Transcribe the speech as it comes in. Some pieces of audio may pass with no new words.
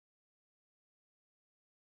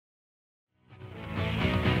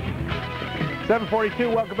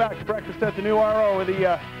7:42. Welcome back to Breakfast at the New RO.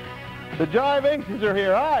 The Jive Aces are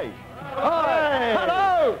here. Hi. Hi.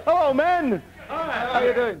 Hello. Hello, men. Hi. How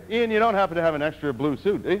you doing? Ian, you don't happen to have an extra blue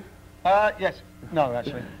suit, do you? Yes. No,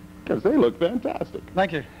 actually. Because they look fantastic.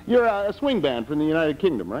 Thank you. You're a swing band from the United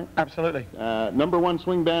Kingdom, right? Absolutely. #1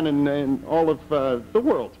 swing band in all of the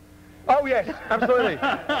world. Oh, yes. Absolutely.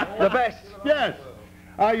 The best. Yes.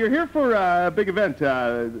 You're here for a big event,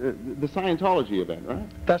 the Scientology event, right?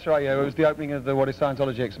 That's right, yeah. It was the opening of the What is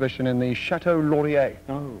Scientology exhibition in the Chateau Laurier.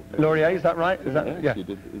 Oh. Laurier, is that right? Is that, yeah. You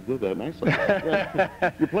did that nicely.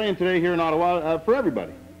 Yeah. You're playing today here in Ottawa for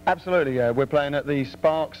everybody. Absolutely, yeah. We're playing at the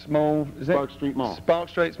Sparks Mall, is it? Spark Street Mall. Spark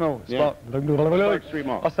Street Mall. Yeah. Spark Street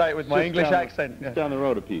Mall. I'll say it with my English accent. Just down the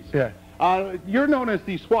road a piece. Yeah. You're known as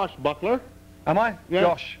the swashbuckler. Am I? Yeah.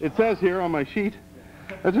 Gosh. It says here on my sheet.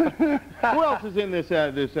 Who else is in this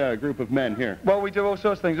group of men here? Well, we do all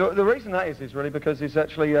sorts of things. The reason that is really because it's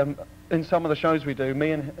actually, in some of the shows we do,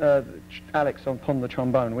 me and Alex on the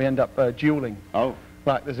trombone, we end up dueling. Oh.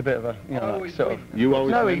 Like, there's a bit of a, you know, like, sort of... You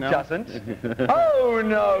always No, he doesn't. Oh,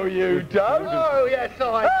 no, you don't. Oh, yes,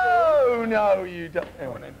 I do. Oh, no, you don't.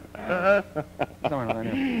 Anyway,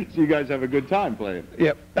 then. So you guys have a good time playing?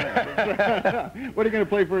 Yep. What are you going to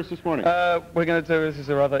play for us this morning? We're going to do, this is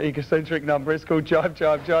a rather egocentric number. It's called Jive,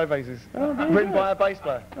 Jive, Jive Aces. Oh, written by a bass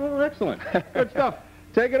player. Oh, excellent. Good stuff.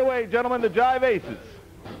 Take it away, gentlemen, the Jive Aces.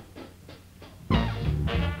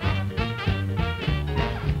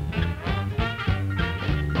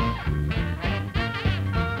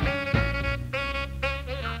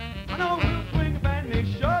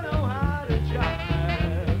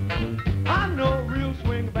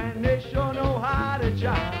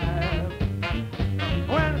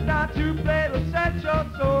 When it's not to play, to set your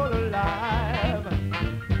soul alive.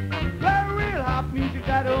 Play real hot music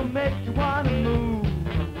that'll make you wanna move.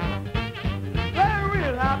 Play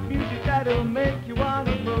real hot music that'll make you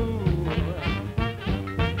wanna move.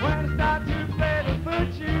 When it's not to play, to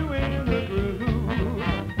put you in the groove.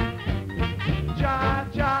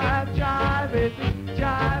 Jive, jive, jive, it's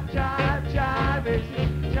jive, jive, jive, it's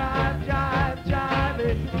jive, jive, jive,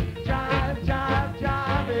 it's jive, jive,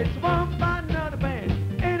 jive, it's won't find another band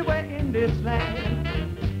anywhere in this land.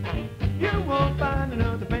 You won't find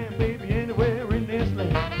another band, baby, anywhere in this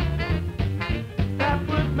land. That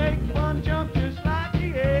would make you wanna jump just like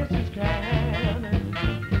the Aces can.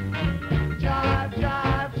 Jive,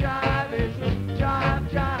 jive, jive, it's jive,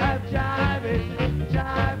 jive, jive, it's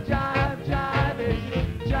jive, jive, jive, it's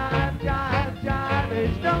jive, jive, jive,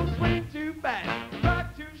 it's don't swing too fast,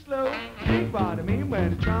 rock too slow. Think what I mean when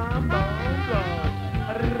the trombone goes.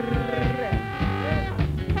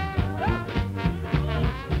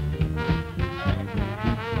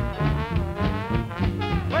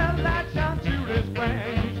 Well, latch on to this when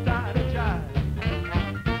you start a jive.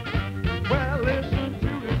 Well, listen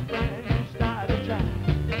to this when you start a jive.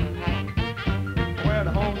 Where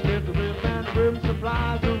the horns give the rhythm and the rhythm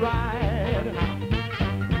supplies the ride.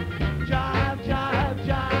 Jive, jive,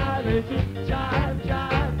 jive, it's jive,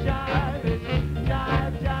 jive, jive, it's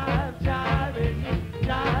jive, jive, jive, it's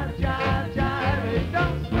jive, jive, jive, it's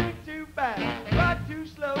don't swing too fast, rock too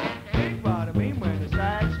slow. Think what I mean when the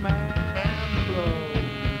sax man blows.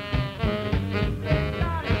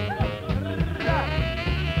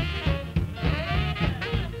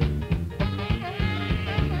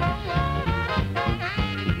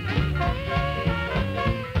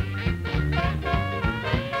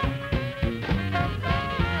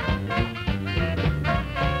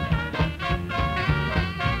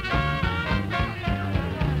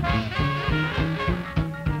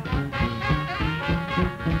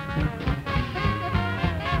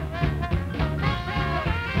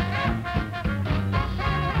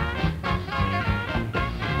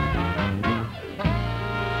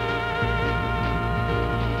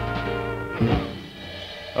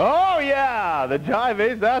 Oh, yeah, the Jive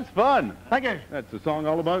Aces, that's fun. Thank you. That's a song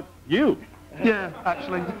all about you. Yeah,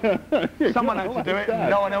 actually. Someone had to do it, that.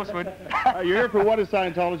 no one else would. You're here for What is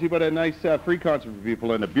Scientology, but a nice free concert for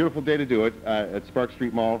people and a beautiful day to do it at Spark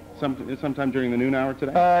Street Mall sometime during the noon hour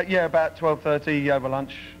today? Yeah, about 12:30 over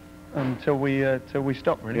lunch until we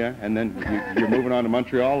stop, really. Yeah, and then you're moving on to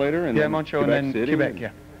Montreal later? And yeah, then Montreal Quebec and then City. Quebec,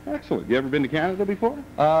 yeah. Excellent. You ever been to Canada before?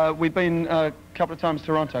 We've been a couple of times to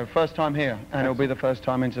Toronto. First time here, and it'll be the first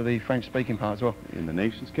time into the French-speaking part as well. In the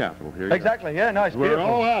nation's capital. Here you Exactly, yeah, nice, Where beautiful.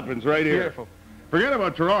 it all happens right here. Beautiful. Forget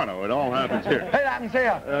about Toronto. It all happens here. It happens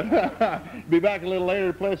here. Be back a little later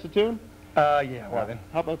to play us a tune? Yeah, well then.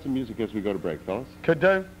 How about some music as we go to break, fellas? Could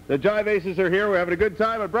do. The Jive Aces are here. We're having a good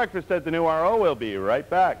time at breakfast at the New RO. We'll be right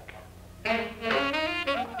back.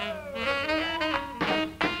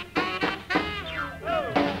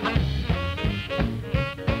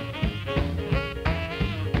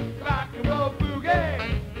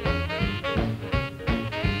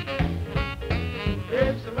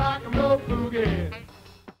 no boogie.